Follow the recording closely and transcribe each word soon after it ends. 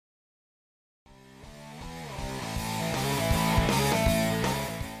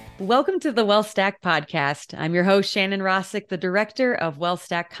Welcome to the WealthStack podcast. I'm your host, Shannon Rossick, the director of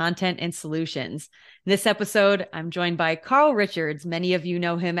WealthStack Content and Solutions. In this episode, I'm joined by Carl Richards. Many of you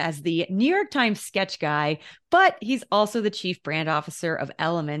know him as the New York Times sketch guy, but he's also the chief brand officer of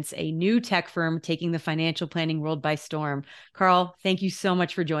Elements, a new tech firm taking the financial planning world by storm. Carl, thank you so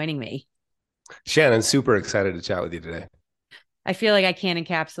much for joining me. Shannon, super excited to chat with you today. I feel like I can't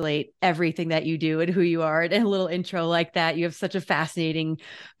encapsulate everything that you do and who you are in a little intro like that. You have such a fascinating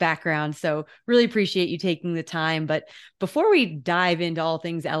background. So really appreciate you taking the time. But before we dive into all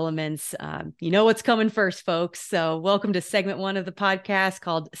things Elements, you know what's coming first, folks. So welcome to segment 1 of the podcast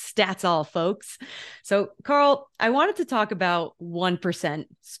called Stats All, folks. So Carl, I wanted to talk about 1%,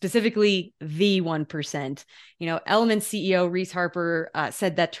 specifically the 1%. You know, Elements CEO Reese Harper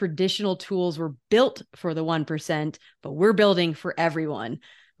said that traditional tools were built for the 1%, but we're building for everyone.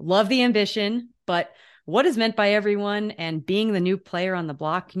 Love the ambition, but what is meant by everyone and being the new player on the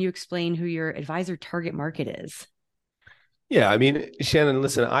block? Can you explain who your advisor target market is? Yeah, I mean, Shannon,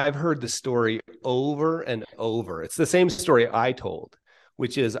 listen, I've heard the story over and over. It's the same story I told,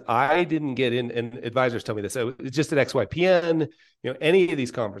 which is I didn't get in, and advisors tell me this. It's just at XYPN, any of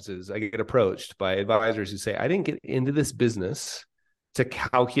these conferences, I get approached by advisors who say, I didn't get into this business to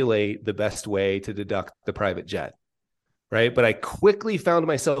calculate the best way to deduct the private jet, right? But I quickly found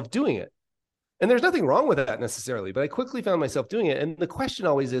myself doing it. And there's nothing wrong with that necessarily, but I quickly found myself doing it. And the question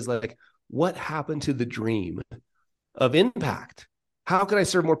always is like, what happened to the dream of impact? How can I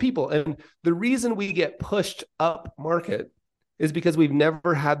serve more people? And the reason we get pushed up market is because we've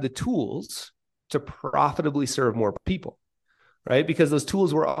never had the tools to profitably serve more people, right? Because those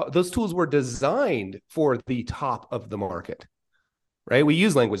tools were designed for the top of the market, right? We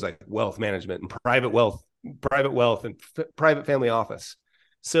use language like wealth management and private wealth and private family office.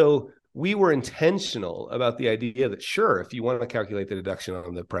 So we were intentional about the idea that, sure, if you want to calculate the deduction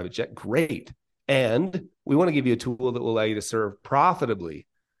on the private jet, great. And we want to give you a tool that will allow you to profitably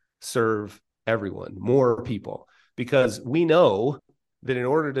serve everyone, more people, because we know that in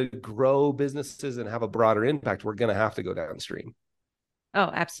order to grow businesses and have a broader impact, we're going to have to go downstream. Oh,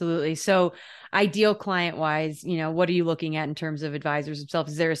 absolutely. So ideal client wise, what are you looking at in terms of advisors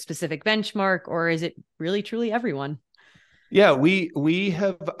themselves? Is there a specific benchmark or is it really truly everyone? Yeah, we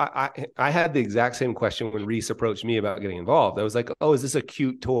have. I had the exact same question when Reese approached me about getting involved. I was like, "Oh, is this a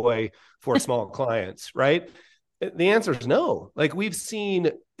cute toy for small clients?" Right? The answer is no. Like we've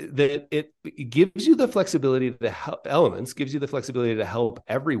seen that it gives you the flexibility to help. Elements gives you the flexibility to help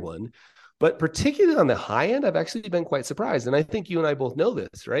everyone, but particularly on the high end, I've actually been quite surprised. And I think you and I both know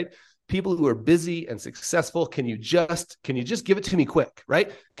this, right? People who are busy and successful, can you just give it to me quick,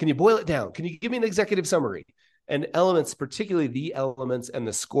 right? Can you boil it down? Can you give me an executive summary? And Elements, particularly the Elements and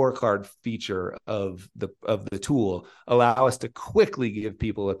the scorecard feature of the tool, allow us to quickly give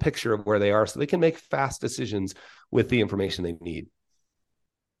people a picture of where they are so they can make fast decisions with the information they need.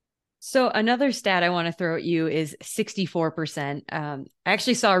 So another stat I want to throw at you is 64%. I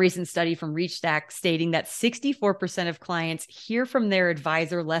actually saw a recent study from ReachStack stating that 64% of clients hear from their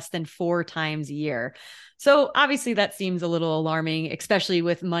advisor less than 4 times a year. So obviously that seems a little alarming, especially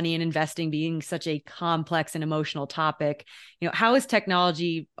with money and investing being such a complex and emotional topic. How is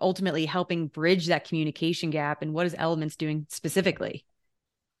technology ultimately helping bridge that communication gap, and what is Elements doing specifically?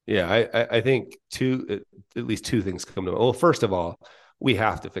 Yeah, I think at least two things come to mind. Well, first of all, we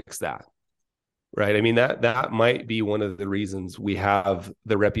have to fix that, right? I mean, that might be one of the reasons we have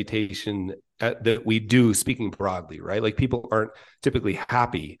the reputation that we do, speaking broadly, right? Like people aren't typically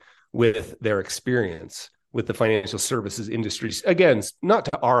happy with their experience with the financial services industries. Again, not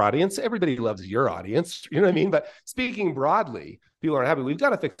to our audience. Everybody loves your audience, you know what I mean? But speaking broadly, people aren't happy. We've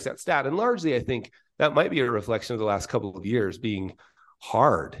got to fix that stat. And largely, I think that might be a reflection of the last couple of years being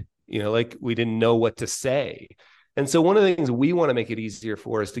hard, like we didn't know what to say. And so one of the things we want to make it easier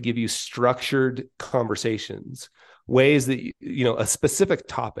for is to give you structured conversations, ways that, a specific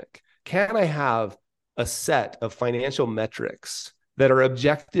topic. Can I have a set of financial metrics that are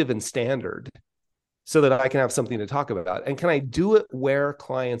objective and standard so that I can have something to talk about? And can I do it where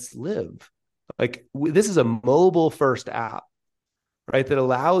clients live? Like this is a mobile first app, right? That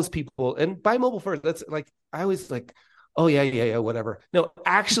allows people, and by mobile first, that's like, I always like, oh yeah, whatever. No,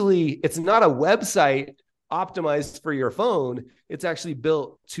 actually, it's not a website optimized for your phone. It's actually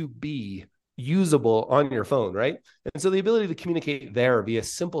built to be usable on your phone, right? And so the ability to communicate there via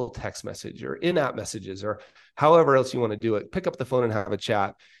simple text message or in-app messages or however else you want to do it, pick up the phone and have a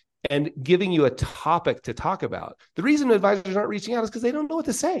chat, and giving you a topic to talk about. The reason advisors aren't reaching out is because they don't know what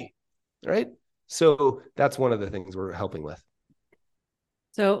to say, right? So that's one of the things we're helping with.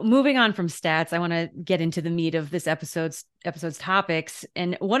 So moving on from stats, I want to get into the meat of this episode's topics.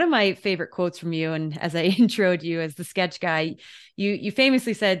 And one of my favorite quotes from you, and as I introed you as the sketch guy, you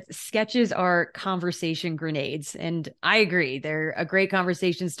famously said sketches are conversation grenades. And I agree. They're a great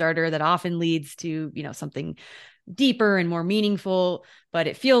conversation starter that often leads to, something deeper and more meaningful. But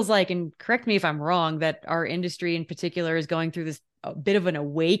it feels like, and correct me if I'm wrong, that our industry in particular is going through this a bit of an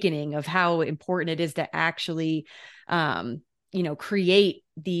awakening of how important it is to actually create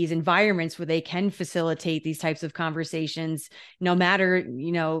these environments where they can facilitate these types of conversations, no matter,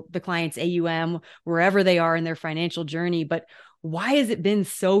 the client's AUM, wherever they are in their financial journey. But why has it been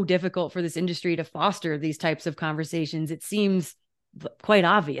so difficult for this industry to foster these types of conversations? It seems quite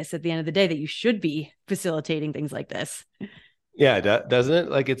obvious at the end of the day that you should be facilitating things like this. Yeah, doesn't it?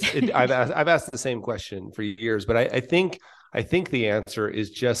 Like I've asked the same question for years, but I think the answer is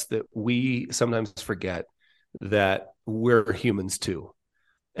just that we sometimes forget that we're humans too.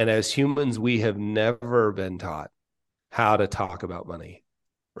 And as humans, we have never been taught how to talk about money,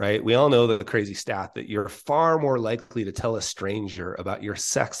 right? We all know the crazy stat that you're far more likely to tell a stranger about your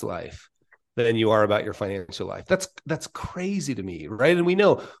sex life than you are about your financial life. That's crazy to me, right? And we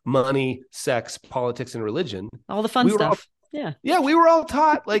know money, sex, politics, and religion. All the fun stuff. Yeah, we were all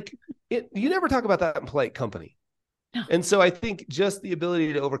taught you never talk about that in polite company. No. And so I think just the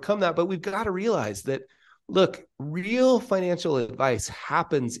ability to overcome that, but we've got to realize that, look, real financial advice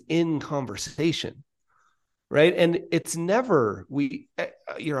happens in conversation, right? And it's never,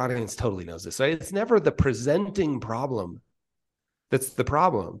 your audience totally knows this, right? It's never the presenting problem that's the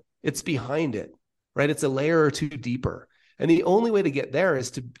problem. It's behind it, right? It's a layer or two deeper. And the only way to get there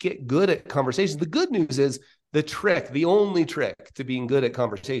is to get good at conversation. The good news is the only trick to being good at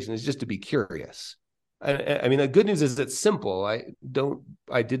conversation is just to be curious. I mean, the good news is it's simple.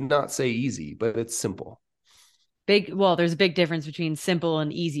 I did not say easy, but it's simple. There's a big difference between simple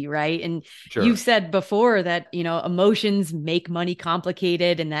and easy, right? And Sure. You've said before that, emotions make money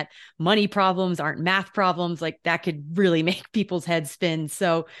complicated and that money problems aren't math problems. Like that could really make people's heads spin.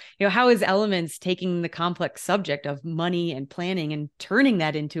 So, how is Elements taking the complex subject of money and planning and turning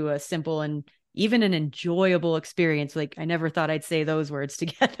that into a simple and even an enjoyable experience? Like I never thought I'd say those words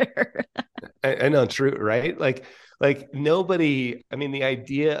together. I know, true, right? Like nobody, I mean, the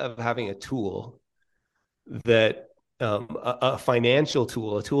idea of having a tool that a financial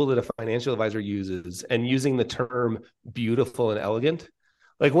tool, a tool that a financial advisor uses, and using the term beautiful and elegant.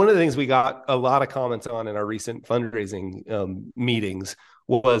 Like one of the things we got a lot of comments on in our recent fundraising meetings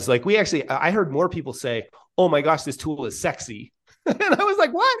was like, I heard more people say, oh my gosh, this tool is sexy. And I was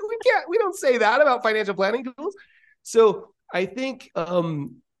like, what? We don't say that about financial planning tools. So I think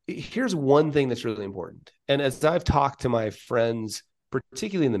here's one thing that's really important. And as I've talked to my friends,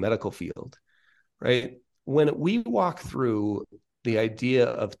 particularly in the medical field, right? When we walk through the idea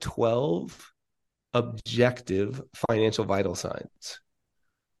of 12 objective financial vital signs,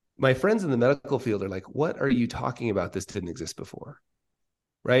 my friends in the medical field are like, what are you talking about? This didn't exist before,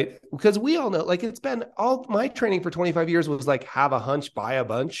 right? Because we all know, like, it's been all my training for 25 years was like, have a hunch, buy a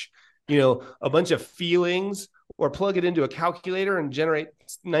bunch, a bunch of feelings, or plug it into a calculator and generate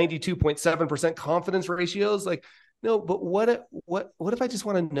 92.7% confidence ratios. Like, no, but what if I just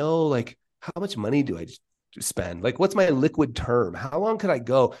want to know, like, how much money do I spend? Like, what's my liquid term? How long could I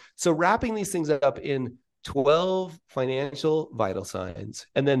go? So wrapping these things up in 12 financial vital signs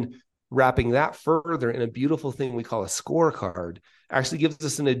and then wrapping that further in a beautiful thing we call a scorecard actually gives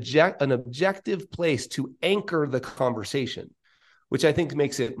us an objective place to anchor the conversation, which I think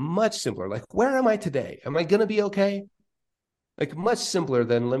makes it much simpler. Like, where am I today? Am I going to be okay? Like, much simpler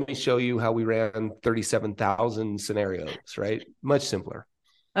than let me show you how we ran 37,000 scenarios, right? Much simpler.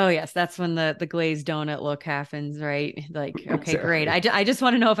 Oh yes, that's when the glazed donut look happens, right? Like, okay, Exactly. great. I just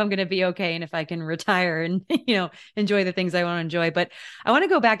want to know if I'm going to be okay and if I can retire and enjoy the things I want to enjoy. But I want to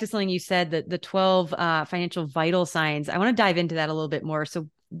go back to something you said, that the 12 financial vital signs. I want to dive into that a little bit more. So,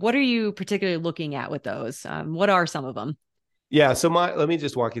 what are you particularly looking at with those? What are some of them? Yeah. So let me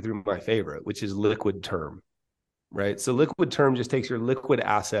just walk you through my favorite, which is liquid term, right? So liquid term just takes your liquid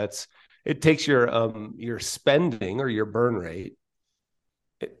assets. It takes your spending or your burn rate.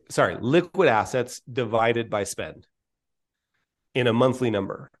 Liquid assets divided by spend in a monthly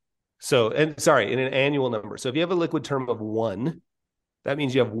number. In an annual number. So if you have a liquid term of 1, that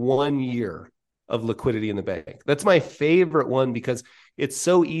means you have 1 year of liquidity in the bank. That's my favorite one because it's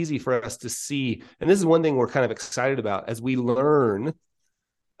so easy for us to see. And this is one thing we're kind of excited about as we learn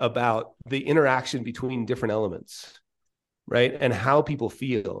about the interaction between different elements, right? And how people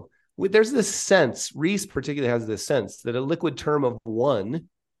feel. There's this sense, Reese particularly has this sense that a liquid term of 1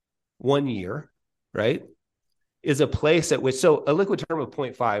 year, right, is a place at which, so a liquid term of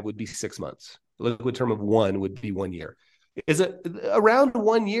 0.5 would be 6 months. A liquid term of 1 would be 1 year. Is it around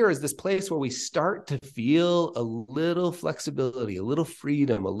 1 year is this place where we start to feel a little flexibility, a little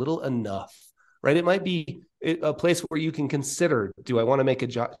freedom, a little enough, right? It might be a place where you can consider, do I want to make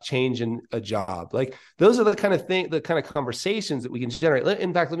a change in a job? Like those are the kind of conversations that we can generate.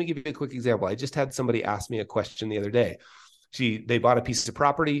 In fact, let me give you a quick example. I just had somebody ask me a question the other day. They bought a piece of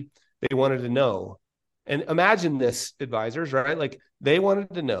property. They wanted to know, and imagine this, advisors, right? Like they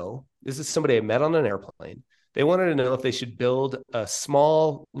wanted to know, this is somebody I met on an airplane. They wanted to know if they should build a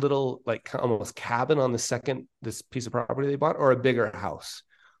small little, like almost cabin on this piece of property they bought, or a bigger house.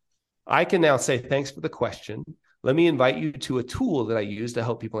 I can now say, thanks for the question. Let me invite you to a tool that I use to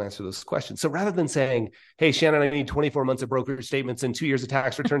help people answer those questions. So rather than saying, hey, Shannon, I need 24 months of brokerage statements and 2 years of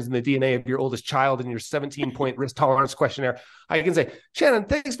tax returns and the DNA of your oldest child and your 17-point risk tolerance questionnaire, I can say, Shannon,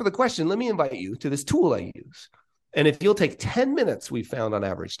 thanks for the question. Let me invite you to this tool I use. And if you'll take 10 minutes, we found on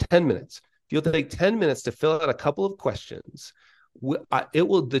average, 10 minutes, if you'll take 10 minutes to fill out a couple of questions,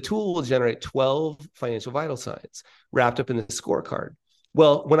 the tool will generate 12 financial vital signs wrapped up in the scorecard.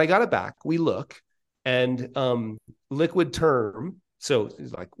 Well, when I got it back, we look and liquid term. So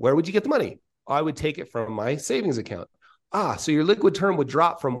it's like, where would you get the money? I would take it from my savings account. So your liquid term would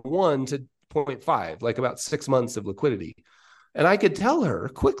drop from 1 to 0.5, like about 6 months of liquidity. And I could tell her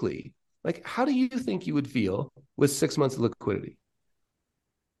quickly, like, how do you think you would feel with 6 months of liquidity?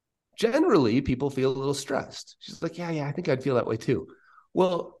 Generally, people feel a little stressed. She's like, yeah, I think I'd feel that way too.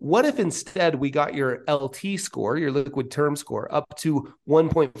 Well, what if instead we got your LT score, your liquid term score, up to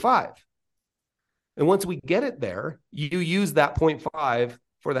 1.5? And once we get it there, you use that 0.5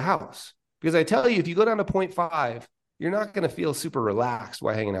 for the house. Because I tell you, if you go down to 0.5, you're not going to feel super relaxed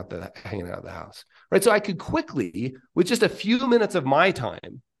while hanging out the house, right? So I could quickly, with just a few minutes of my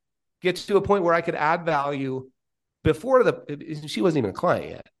time, get to a point where I could add value before she wasn't even a client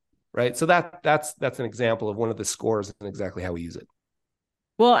yet, right? So that's an example of one of the scores and exactly how we use it.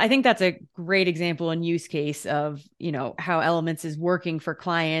 Well, I think that's a great example and use case of, how Elements is working for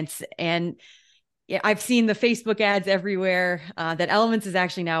clients. And I've seen the Facebook ads everywhere that Elements is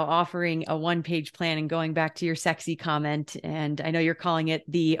actually now offering a 1-page plan, and going back to your sexy comment. And I know you're calling it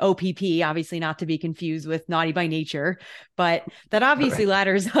the OPP, obviously not to be confused with Naughty by Nature, but that obviously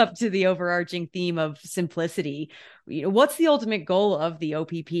ladders up to the overarching theme of simplicity. What's the ultimate goal of the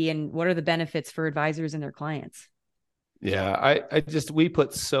OPP, and what are the benefits for advisors and their clients? Yeah, we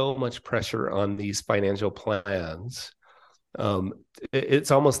put so much pressure on these financial plans. It's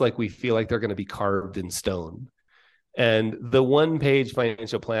almost like we feel like they're going to be carved in stone. And the 1-page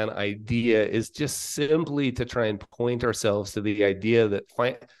financial plan idea is just simply to try and point ourselves to the idea that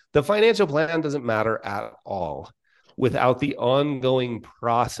the financial plan doesn't matter at all without the ongoing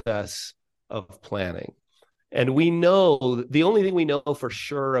process of planning. And we know, the only thing we know for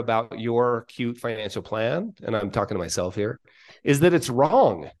sure about your cute financial plan, and I'm talking to myself here, is that it's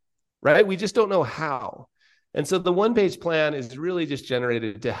wrong, right? We just don't know how. And so the 1-page plan is really just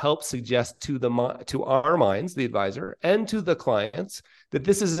generated to help suggest to our minds, the advisor, and to the clients, that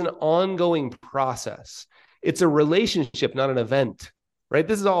this is an ongoing process. It's a relationship, not an event, right?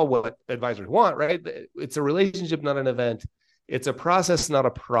 This is all what advisors want, right? It's a relationship, not an event. It's a process, not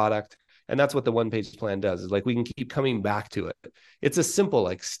a product. And that's what the 1-page plan does, is like we can keep coming back to it. It's a simple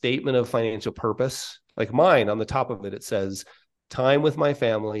like statement of financial purpose. Like mine, on the top of it, it says, time with my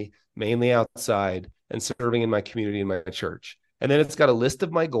family, mainly outside, and serving in my community and my church. And then it's got a list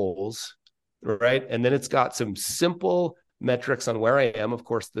of my goals, right? And then it's got some simple metrics on where I am, of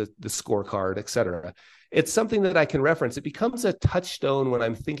course, the scorecard, et cetera. It's something that I can reference. It becomes a touchstone when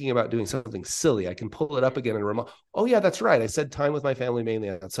I'm thinking about doing something silly. I can pull it up again and remind, oh yeah, that's right. I said time with my family, mainly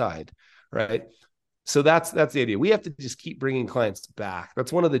outside, right? So that's the idea. We have to just keep bringing clients back.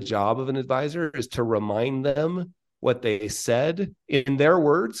 That's one of the job of an advisor, is to remind them what they said in their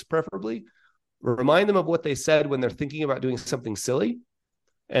words, preferably. Remind them of what they said when they're thinking about doing something silly.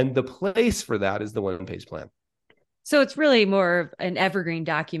 And the place for that is the 1-page plan. So it's really more of an evergreen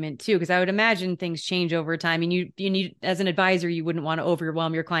document too, because I would imagine things change over time. And you need, as an advisor, you wouldn't want to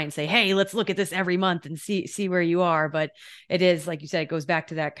overwhelm your client and say, hey, let's look at this every month and see where you are. But it is, like you said, it goes back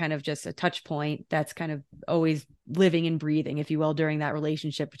to that kind of just a touch point that's kind of always living and breathing, if you will, during that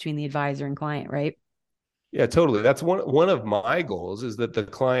relationship between the advisor and client, right? Yeah, totally. That's one of my goals, is that the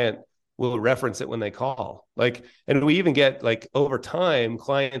client will reference it when they call. Like, and we even get, like, over time,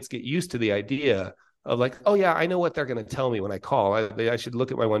 clients get used to the idea of like, oh yeah, I know what they're going to tell me when I call. I should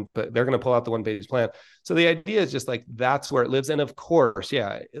look at my one, but they're going to pull out the 1-page plan. So the idea is just like, that's where it lives. And of course,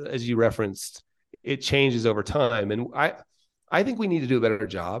 yeah, as you referenced, it changes over time. And I think we need to do a better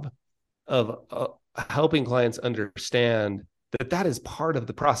job of helping clients understand that that is part of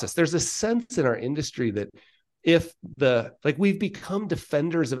the process. There's a sense in our industry that if we've become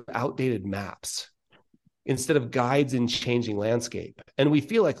defenders of outdated maps instead of guides in changing landscape. And we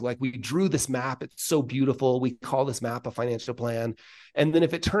feel like we drew this map, it's so beautiful, we call this map a financial plan. And then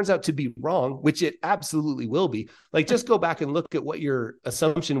if it turns out to be wrong, which it absolutely will be, like just go back and look at what your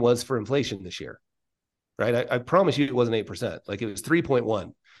assumption was for inflation this year, right? I promise you it wasn't 8%, like it was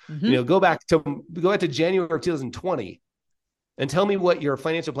 3.1. Mm-hmm. Go back to January of 2020 and tell me what your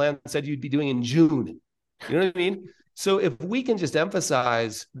financial plan said you'd be doing in June. You know what I mean? So if we can just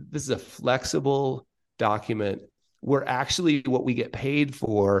emphasize this is a flexible document where actually what we get paid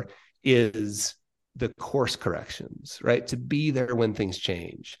for is the course corrections, right? To be there when things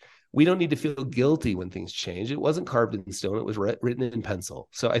change. We don't need to feel guilty when things change. It wasn't carved in stone. It was written in pencil.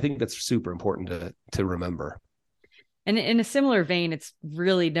 So I think that's super important to remember. And in a similar vein, it's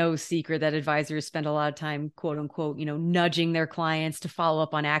really no secret that advisors spend a lot of time, quote unquote, nudging their clients to follow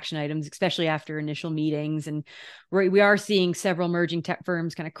up on action items, especially after initial meetings. And we are seeing several emerging tech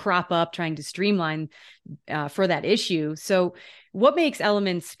firms kind of crop up trying to streamline for that issue. So what makes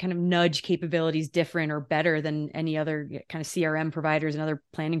Element's kind of nudge capabilities different or better than any other kind of CRM providers and other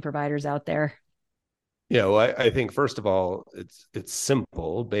planning providers out there? Yeah, well, I think first of all, it's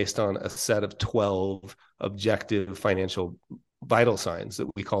simple based on a set of 12 objective financial vital signs that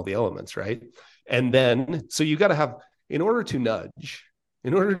we call the elements, right? And then, so you got to have, in order to nudge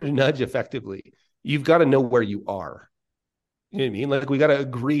effectively, you've got to know where you are. You know what I mean? Like we got to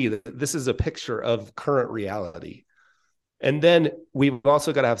agree that this is a picture of current reality. And then we've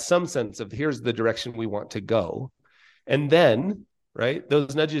also got to have some sense of here's the direction we want to go. And then, right,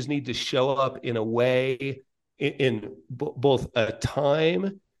 those nudges need to show up in a way in both a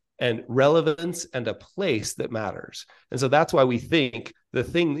time and relevance and a place that matters. And so that's why we think the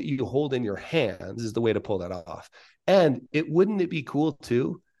thing that you hold in your hands is the way to pull that off. And wouldn't it be cool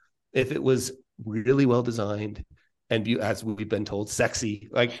too if it was really well designed and as we've been told, sexy?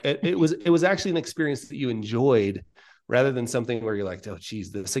 Like it was actually an experience that you enjoyed rather than something where you're like, oh,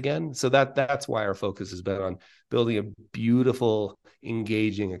 geez, this again. So that's why our focus has been on building a beautiful,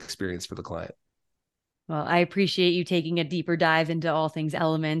 engaging experience for the client. Well, I appreciate you taking a deeper dive into all things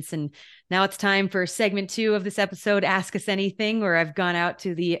Elements. And now it's time for segment 2 of this episode, Ask Us Anything, where I've gone out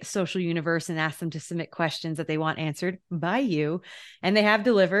to the social universe and asked them to submit questions that they want answered by you. And they have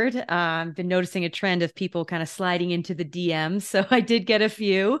delivered. I've been noticing a trend of people kind of sliding into the DMs. So I did get a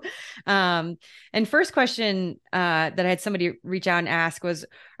few. And first question that I had somebody reach out and ask was,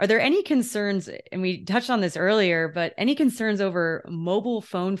 are there any concerns, and we touched on this earlier, but any concerns over mobile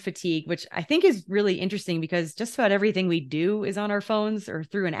phone fatigue, which I think is really interesting because just about everything we do is on our phones or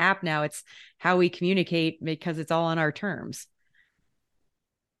through an app now. It's how we communicate because it's all on our terms.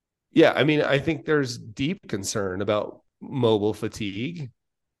 Yeah, I mean, I think there's deep concern about mobile fatigue.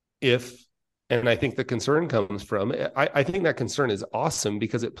 And I think the concern comes from, I think that concern is awesome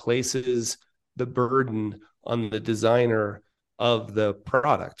because it places the burden on the designer of the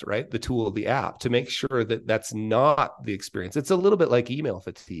product, right? The tool, the app, to make sure that that's not the experience. It's a little bit like email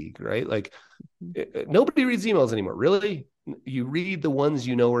fatigue, right? Like nobody reads emails anymore. Really? You read the ones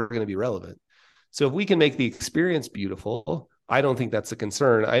you know are going to be relevant. So if we can make the experience beautiful, I don't think that's a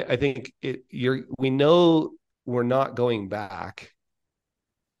concern. I think we know we're not going back,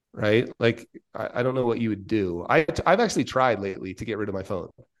 right? Like, I don't know what you would do. I've actually tried lately to get rid of my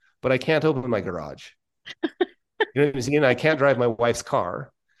phone, but I can't open my garage. You know what I'm saying? I can't drive my wife's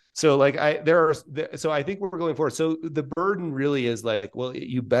car. So I think we're going forward. So the burden really is like, well,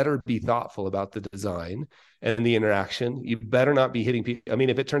 you better be thoughtful about the design and the interaction. You better not be hitting people. I mean,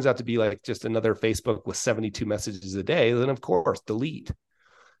 if it turns out to be like just another Facebook with 72 messages a day, then of course, delete.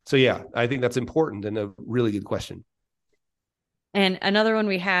 So yeah, I think that's important and a really good question. And another one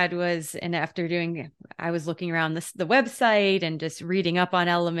we had was, and I was looking around the website and just reading up on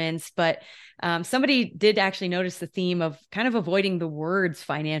Elements, but somebody did actually notice the theme of kind of avoiding the words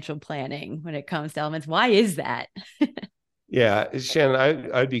financial planning when it comes to Elements. Why is that? Yeah, Shannon,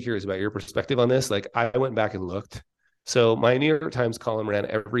 I'd be curious about your perspective on this. Like I went back and looked. So my New York Times column ran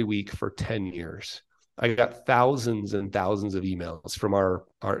every week for 10 years. I got thousands and thousands of emails from our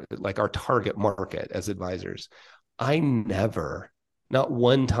target market as advisors. Not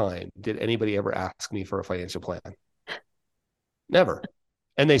one time did anybody ever ask me for a financial plan. Never.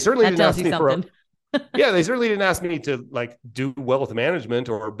 And they certainly didn't ask me they certainly didn't ask me to like do wealth management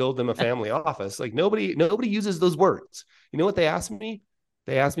or build them a family office. Like nobody uses those words. You know what they asked me?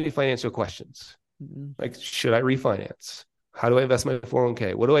 They asked me financial questions. Mm-hmm. Like, should I refinance? How do I invest my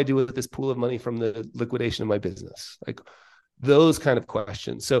 401k? What do I do with this pool of money from the liquidation of my business? Like those kind of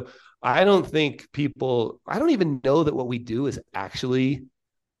questions. So I don't think I don't even know that what we do is actually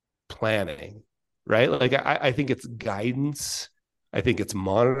planning, right? Like I think it's guidance. I think it's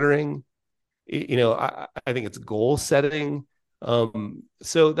monitoring. I think it's goal setting.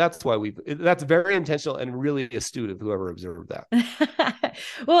 So that's why that's very intentional and really astute of whoever observed that.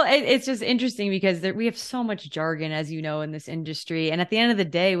 Well, it's just interesting because we have so much jargon, as you know, in this industry. And at the end of the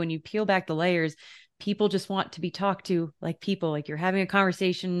day, when you peel back the layers, people just want to be talked to like people, like you're having a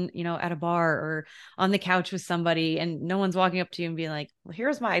conversation, at a bar or on the couch with somebody, and no one's walking up to you and being like, well,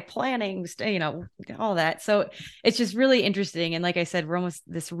 here's my planning, all that. So it's just really interesting. And like I said, we're almost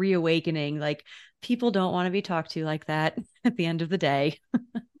this reawakening, like people don't want to be talked to like that at the end of the day.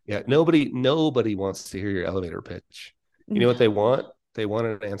 Yeah. Nobody wants to hear your elevator pitch. You know what they want? They want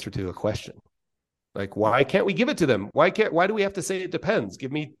an answer to a question. Like, why can't we give it to them? Why do we have to say it depends?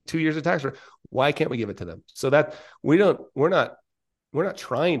 Give me 2 years of tax. Why can't we give it to them? So that we're not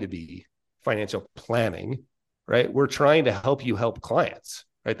trying to be financial planning, right? We're trying to help you help clients,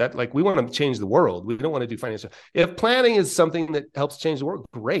 right? That like, we want to change the world. We don't want to do financial. If planning is something that helps change the world,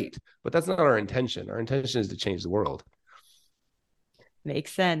 great, but that's not our intention. Our intention is to change the world.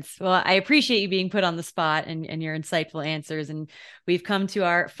 Makes sense. Well, I appreciate you being put on the spot and your insightful answers. And we've come to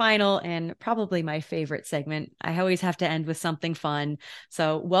our final and probably my favorite segment. I always have to end with something fun.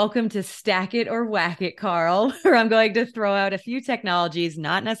 So welcome to Stack It or Whack It, Carl, where I'm going to throw out a few technologies,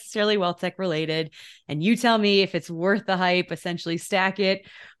 not necessarily wealth tech related. And you tell me if it's worth the hype, essentially stack it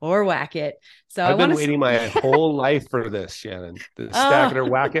or whack it. So I've been waiting my whole life for this, Shannon. The stack it or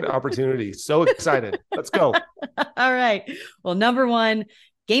whack it opportunity. So excited. Let's go. All right. Well, number one,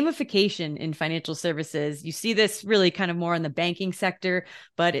 gamification in financial services. You see this really kind of more in the banking sector,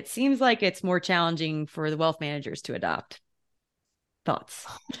 but it seems like it's more challenging for the wealth managers to adopt. Thoughts?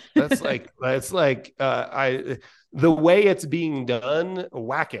 The way it's being done,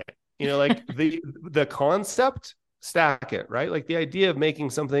 whack it. Like the concept, stack it, right? Like the idea of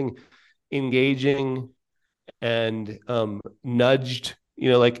making something engaging and nudged,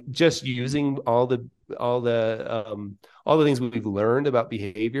 like just using all the things we've learned about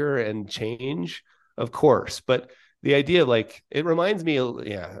behavior and change, of course. But the idea of like, it reminds me of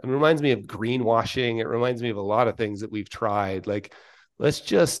greenwashing. It reminds me of a lot of things that we've tried. Like, let's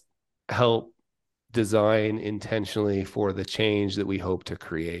just help design intentionally for the change that we hope to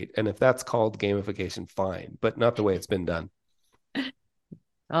create. And if that's called gamification, fine, but not the way it's been done.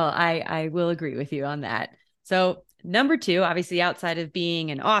 Well, I will agree with you on that. So number two, obviously outside of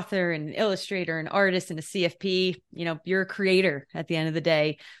being an author, an illustrator, an artist, and a CFP, you're a creator at the end of the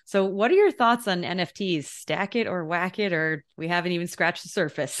day. So what are your thoughts on NFTs? Stack it or whack it, or we haven't even scratched the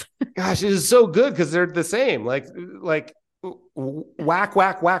surface? Gosh, it is so good because they're the same. Like whack,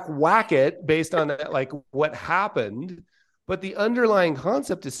 whack, whack, whack it based on like what happened. But the underlying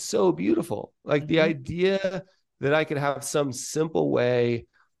concept is so beautiful. Like the idea that I could have some simple way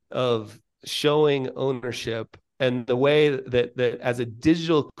of showing ownership, and the way that as a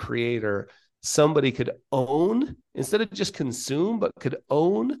digital creator, somebody could own instead of just consume, but could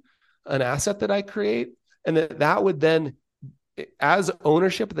own an asset that I create. And that would then, as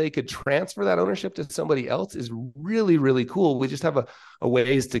ownership, they could transfer that ownership to somebody else is really, really cool. We just have a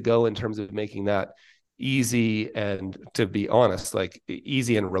ways to go in terms of making that easy and, to be honest, like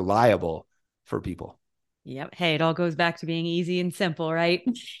easy and reliable for people. Yep. Hey, it all goes back to being easy and simple, right?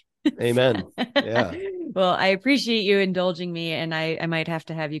 Amen. Yeah. Well, I appreciate you indulging me, and I might have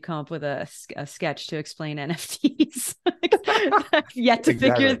to have you come up with a sketch to explain NFTs. I've yet to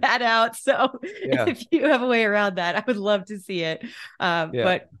figure that out. So if you have a way around that, I would love to see it.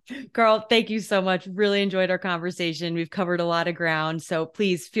 But Carl, thank you so much. Really enjoyed our conversation. We've covered a lot of ground. So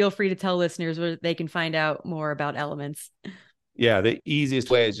please feel free to tell listeners where they can find out more about Elements. Yeah, the easiest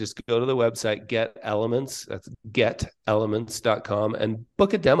way is just go to the website, Get Elements. That's getelements.com, and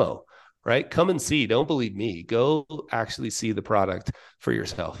book a demo, right? Come and see. Don't believe me. Go actually see the product for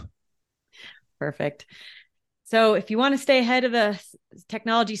yourself. Perfect. So if you want to stay ahead of the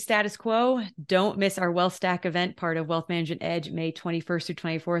technology status quo, don't miss our Wealth Stack event, part of Wealth Management Edge, May 21st through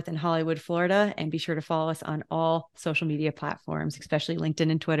 24th in Hollywood, Florida. And be sure to follow us on all social media platforms, especially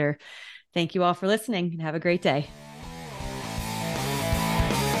LinkedIn and Twitter. Thank you all for listening, and have a great day.